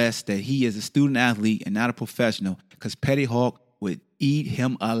fortunate and blessed that he is a student athlete and not a professional, because Petty Hawk would eat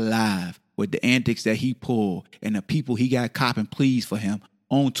him alive with the antics that he pulled and the people he got copping pleas for him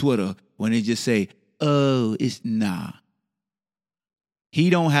on Twitter when they just say, oh, it's nah. He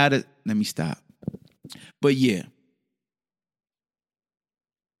don't have to, let me stop. But yeah.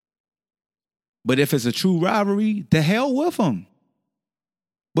 But if it's a true rivalry, the hell with him.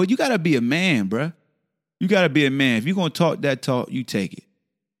 But you got to be a man, bruh. You got to be a man. If you're going to talk that talk, you take it.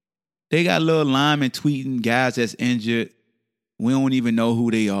 They got little linemen tweeting guys that's injured. We don't even know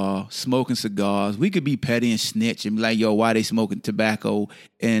who they are, smoking cigars. We could be petty and snitch and be like, yo, why they smoking tobacco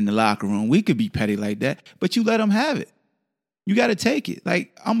in the locker room? We could be petty like that, but you let them have it. You got to take it.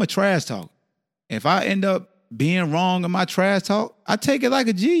 Like, I'm a trash talk. If I end up being wrong in my trash talk, I take it like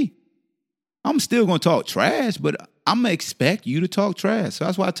a G. I'm still going to talk trash, but I'm going to expect you to talk trash. So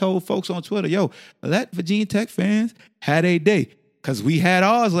that's why I told folks on Twitter, yo, let Virginia Tech fans have a day. Because we had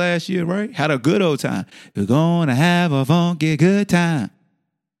ours last year, right? Had a good old time. We're going to have a funky good time.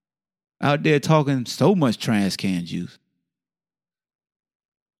 Out there talking so much trash can juice.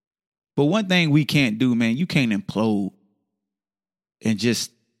 But one thing we can't do, man, you can't implode and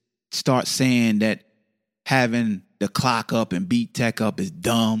just start saying that having the clock up and beat Tech up is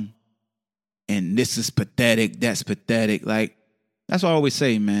dumb. And this is pathetic, that's pathetic. Like, that's what I always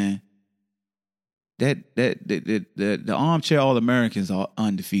say, man. The armchair All-Americans are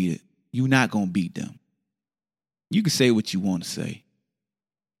undefeated. You're not going to beat them. You can say what you want to say.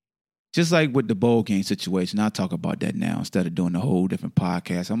 Just like with the bowl game situation, I'll talk about that now instead of doing a whole different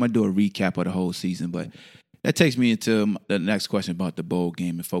podcast. I'm going to do a recap of the whole season, but that takes me into the next question about the bowl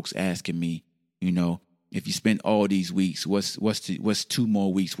game and folks asking me, you know, if you spend all these weeks, what's 2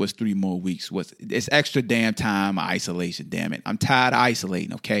 more weeks? What's 3 more weeks? It's extra damn time of isolation, damn it. I'm tired of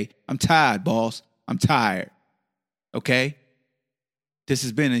isolating, okay? I'm tired, boss. I'm tired, okay? This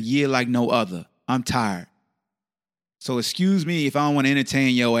has been a year like no other. I'm tired. So excuse me if I don't want to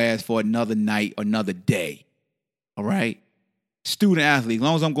entertain your ass for another night or another day, all right? Student athlete, as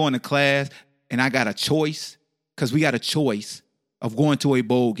long as I'm going to class and I got a choice, because we got a choice of going to a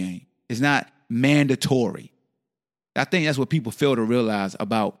bowl game. It's not mandatory. I think that's what people fail to realize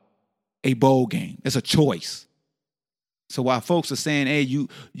about a bowl game. It's a choice. So while folks are saying, hey, you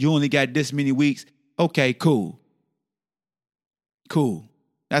only got this many weeks, okay, cool. Cool.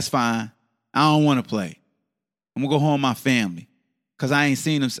 That's fine. I don't want to play. I'm going to go home with my family because I ain't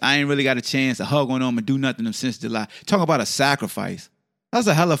seen them. I ain't really got a chance to hug on them and do nothing to them since July. Talk about a sacrifice. That's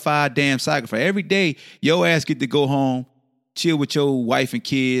a hella damn sacrifice. Every day, your ass get to go home, chill with your wife and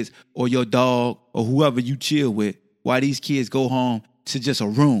kids or your dog or whoever you chill with while these kids go home to just a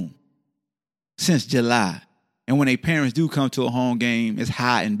room since July. And when their parents do come to a home game, it's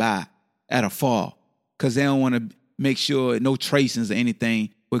hiding by at a fall because they don't want to make sure no tracings or anything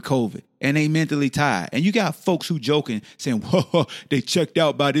with COVID. And they mentally tired. And you got folks who joking, saying, whoa, they checked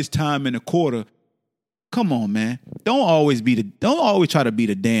out by this time in the quarter. Come on, man. Don't always try to be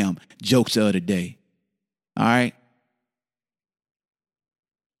the damn jokes of the day. All right?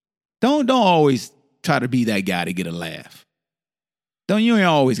 Don't always try to be that guy to get a laugh. You ain't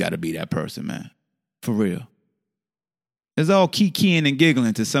always got to be that person, man. For real. It's all kikiing and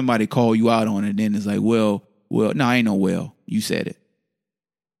giggling till somebody call you out on it. And then it's like, well, no, ain't no well. You said it.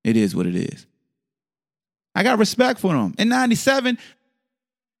 It is what it is. I got respect for them. In 97,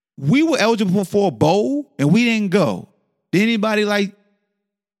 we were eligible for a bowl and we didn't go. Did anybody and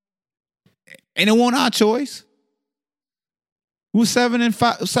it wasn't our choice. We were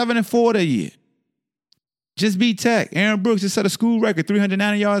 7-4 that year. Just beat Tech. Aaron Brooks just set a school record,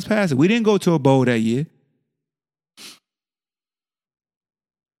 390 yards passing. We didn't go to a bowl that year.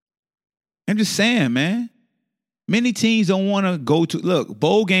 I'm just saying, man. Many teams don't want to go to, look,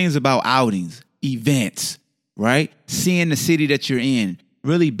 bowl games about outings, events, right? Seeing the city that you're in,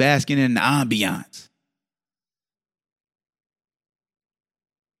 really basking in the ambiance.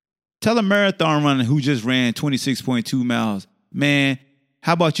 Tell a marathon runner who just ran 26.2 miles, man,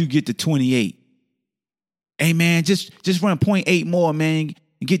 how about you get to 28? Hey, man, just run 0.8 more, man,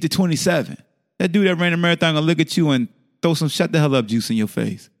 and get to 27. That dude that ran a marathon gonna look at you and throw some shut the hell up juice in your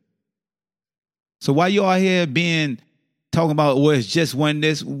face. So why you out here talking about, well, it's just one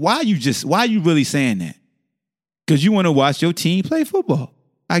this? Why you really saying that? Because you want to watch your team play football.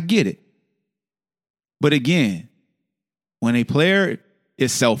 I get it. But again, when a player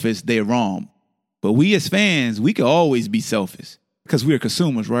is selfish, they're wrong. But we as fans, we can always be selfish because we're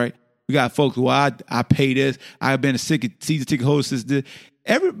consumers, right? We got folks who I pay this. I've been a season ticket holder since this.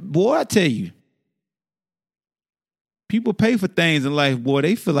 Boy, I tell you, people pay for things in life, boy.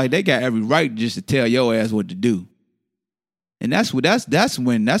 They feel like they got every right just to tell your ass what to do. And that's when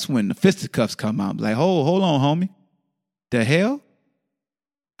the fisticuffs come out. Like, hold on, homie. The hell?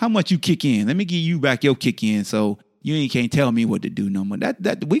 How much you kick in? Let me give you back your kick in so you can't tell me what to do no more.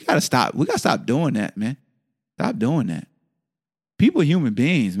 That we gotta stop. We gotta stop doing that, man. Stop doing that. People are human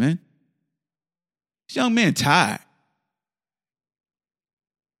beings, man. This young man tired.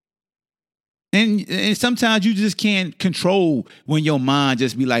 And sometimes you just can't control when your mind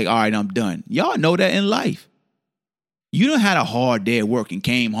just be like, all right, I'm done. Y'all know that in life. You done had a hard day at work and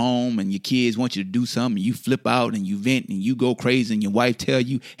came home and your kids want you to do something and you flip out and you vent and you go crazy and your wife tell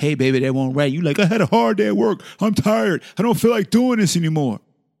you, hey, baby, that won't right. You like, I had a hard day at work. I'm tired. I don't feel like doing this anymore.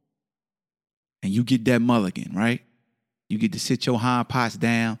 And you get that mulligan, right? You get to sit your hind parts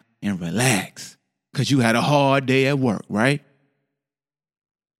down and relax because you had a hard day at work, right?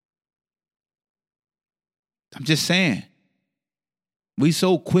 I'm just saying, we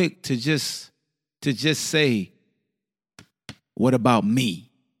so quick to just say, what about me?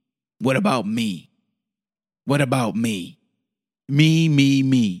 What about me? What about me?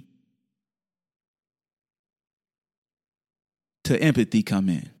 Me. To empathy come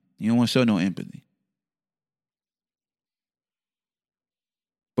in. You don't want to show no empathy.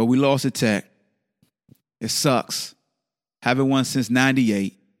 But we lost a Tech. It sucks. Haven't won since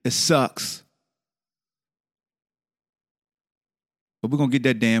 98. It sucks. But we're going to get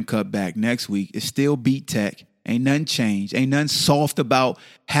that damn cup back next week. It's still beat Tech. Ain't nothing changed. Ain't nothing soft about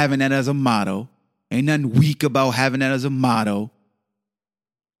having that as a motto. Ain't nothing weak about having that as a motto.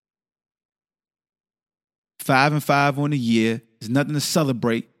 5-5 on the year. There's nothing to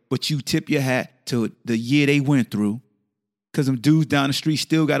celebrate, but you tip your hat to the year they went through. Because them dudes down the street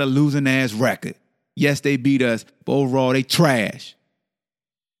still got a losing ass record. Yes, they beat us, but overall they trash.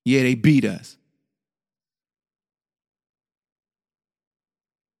 Yeah, they beat us.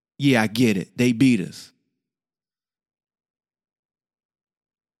 Yeah, I get it. They beat us.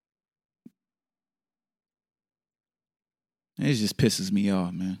 It just pisses me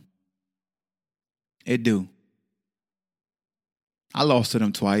off, man. It do. I lost to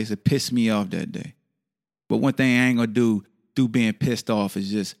them twice. It pissed me off that day. But one thing I ain't gonna do through being pissed off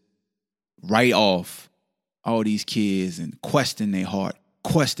is just write off all these kids and question their heart,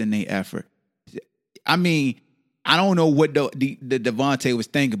 question their effort. I mean, I don't know what the Devontae was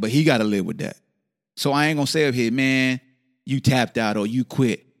thinking, but he got to live with that. So I ain't going to say up here, man, you tapped out or you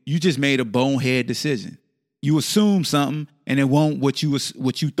quit. You just made a bonehead decision. You assumed something and it won't what you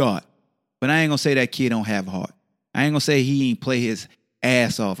thought. But I ain't going to say that kid don't have heart. I ain't going to say he ain't play his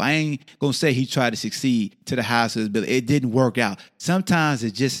ass off. I ain't going to say he tried to succeed to the highest of his ability. It didn't work out. Sometimes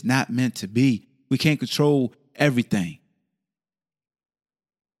it's just not meant to be. We can't control everything.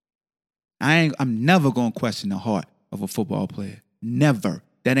 I'm never going to question the heart of a football player. Never.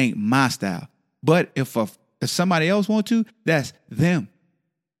 That ain't my style. But if somebody else want to, that's them.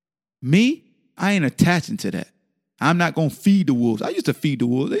 Me, I ain't attaching to that. I'm not going to feed the wolves. I used to feed the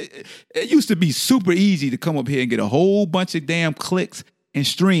wolves. It used to be super easy to come up here and get a whole bunch of damn clicks and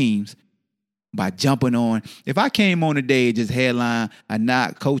streams by jumping on. If I came on today and just headline,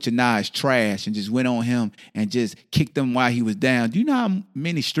 Coach Anah is trash and just went on him and just kicked him while he was down, do you know how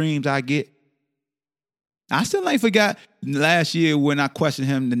many streams I get? I still ain't forgot last year when I questioned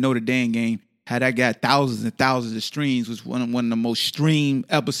him the Notre Dame game, how I got thousands and thousands of streams, was one of the most streamed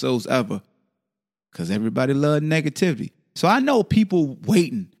episodes ever. Because everybody loved negativity. So I know people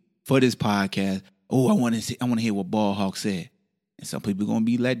waiting for this podcast. Oh, I want to hear what Ball Hawk said. And some people going to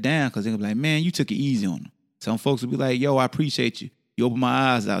be let down because they're going to be like, man, you took it easy on them. Some folks will be like, yo, I appreciate you. You opened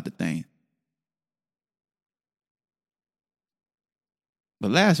my eyes out to things.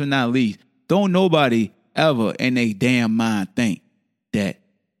 But last but not least, don't nobody ever in their damn mind think that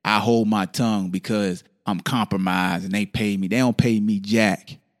I hold my tongue because I'm compromised and they pay me. They don't pay me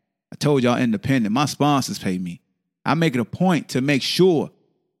jack. I told y'all independent. My sponsors pay me. I make it a point to make sure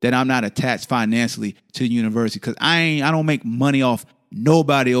that I'm not attached financially to the university because I don't make money off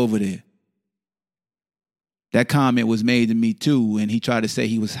nobody over there. That comment was made to me too, and he tried to say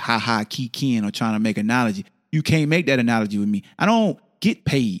he was kikiing or trying to make an analogy. You can't make that analogy with me. I don't get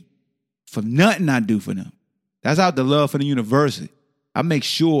paid for nothing I do for them. That's out the love for the university. I make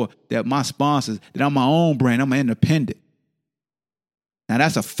sure that my sponsors, that I'm my own brand, I'm an independent. Now,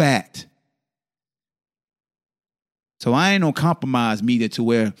 that's a fact. So I ain't no compromise media to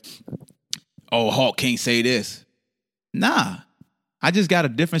where, oh, Hawk can't say this. Nah, I just got a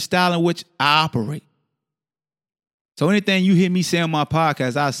different style in which I operate. So anything you hear me say on my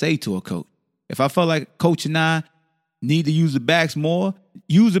podcast, I say to a coach. If I felt like Coach and I need to use the backs more,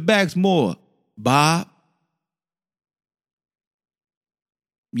 use the backs more. Bob.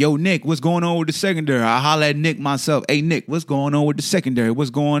 Yo, Nick, what's going on with the secondary? I holler at Nick myself. Hey, Nick, what's going on with the secondary? What's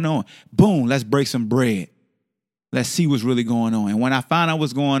going on? Boom, let's break some bread. Let's see what's really going on. And when I find out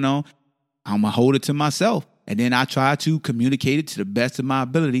what's going on, I'm going to hold it to myself. And then I try to communicate it to the best of my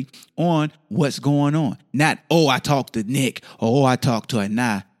ability on what's going on. Not, oh, I talked to Nick, or oh, I talked to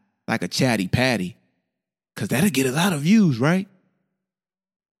Anah like a chatty patty. Because that'll get a lot of views, right?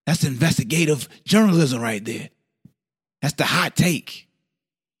 That's investigative journalism right there. That's the hot take.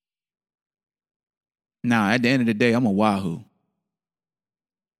 Now, at the end of the day, I'm a wahoo.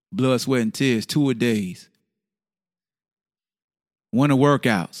 Blood, sweat, and tears, 2-a-days. Winter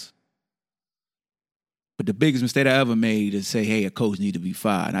workouts. But the biggest mistake I ever made is say, hey, a coach need to be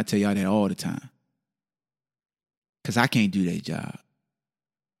fired. And I tell y'all that all the time. Because I can't do that job.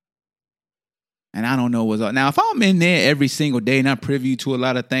 And I don't know what's up. Now, if I'm in there every single day and I'm privy to a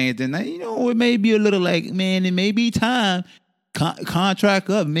lot of things, then, it may be a little like, man, it may be time. Contract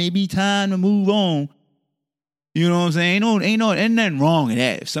up, maybe time to move on. You know what I'm saying? Ain't nothing wrong with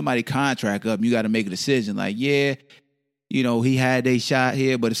that. If somebody contract up, you got to make a decision. Like, yeah, he had a shot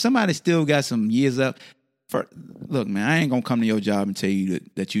here, but if somebody still got some years up, look, man, I ain't gonna come to your job and tell you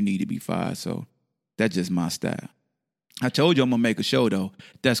that you need to be fired. So that's just my style. I told you I'm gonna make a show though.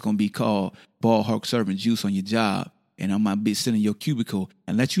 That's gonna be called Ball Hawk Serving Juice on Your Job, and I'm gonna be sitting in your cubicle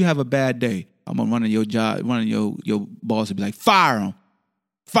and let you have a bad day. I'm gonna run in your job, running your boss and be like, fire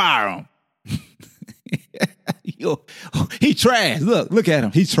him. Yo, he trash. Look at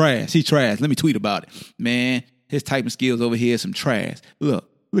him. He's trash. Let me tweet about it. Man, his typing skills over here is some trash.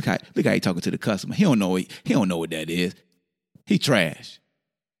 Look how he talking to the customer. He don't know what that is. He trash.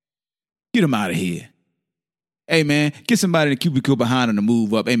 Get him out of here. Hey man, get somebody in the cubicle behind him to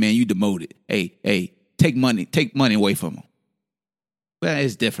move up. Hey man, you demoted. Hey, take money away from him. Well,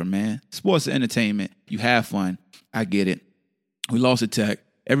 it's different, man. Sports and entertainment. You have fun. I get it. We lost a tech.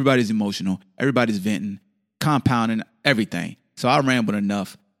 Everybody's emotional. Everybody's venting, compounding, everything. So I rambled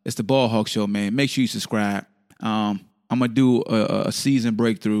enough. It's the Ball Hawk Show, man. Make sure you subscribe. I'm going to do a season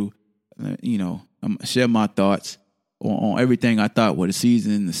breakthrough. I'm going to share my thoughts on everything I thought with the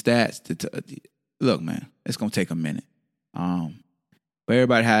season, the stats. Look, man, it's going to take a minute. But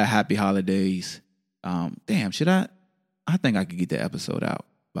everybody had happy holidays. Damn, should I think I could get the episode out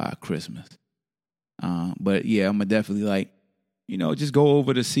by Christmas. But yeah, I'm gonna definitely just go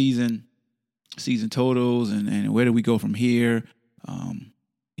over the season totals and where do we go from here?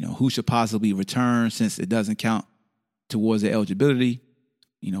 Who should possibly return since it doesn't count towards the eligibility?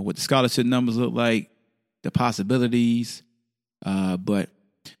 What the scholarship numbers look like, the possibilities. But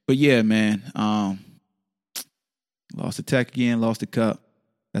yeah, man. Lost the Tech again, lost the cup.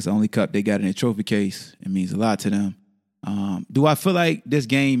 That's the only cup they got in their trophy case. It means a lot to them. Do I feel like this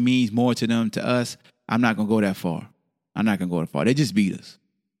game means more to them, to us? I'm not going to go that far. They just beat us.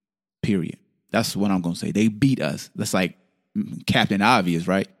 Period. That's what I'm going to say. They beat us. That's like Captain Obvious,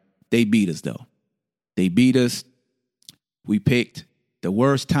 right? They beat us, though. They beat us. We picked the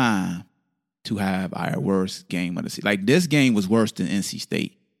worst time to have our worst game of the season. Like, this game was worse than NC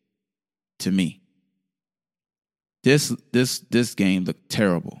State to me. This game looked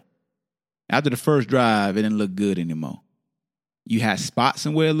terrible. After the first drive, it didn't look good anymore. You had spots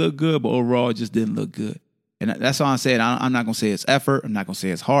in where it looked good, but overall, it just didn't look good. And that's all I'm saying. I'm not going to say it's effort. I'm not going to say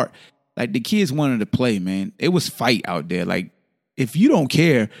it's heart. Like, the kids wanted to play, man. It was fight out there. Like, if you don't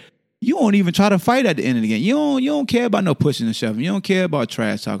care, you won't even try to fight at the end of the game. You don't care about no pushing and shoving. You don't care about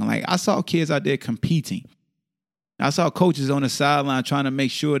trash talking. Like, I saw kids out there competing. I saw coaches on the sideline trying to make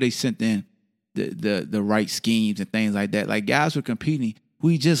sure they sent in the right schemes and things like that. Like, guys were competing.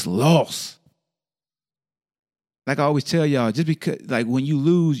 We just lost. Like I always tell y'all, just because, like, when you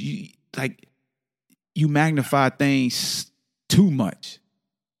lose, you magnify things too much.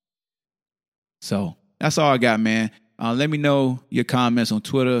 So that's all I got, man. Let me know your comments on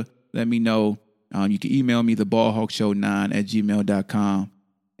Twitter. Let me know. You can email me, theballhawkshow9@gmail.com.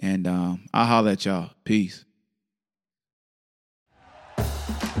 And I'll holler at y'all. Peace.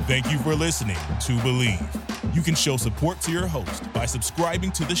 Thank you for listening to Believe. You can show support to your host by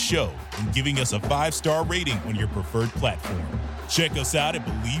subscribing to the show and giving us a 5-star rating on your preferred platform. Check us out at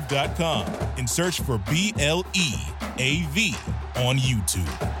Believe.com and search for BLEAV on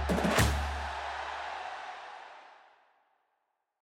YouTube.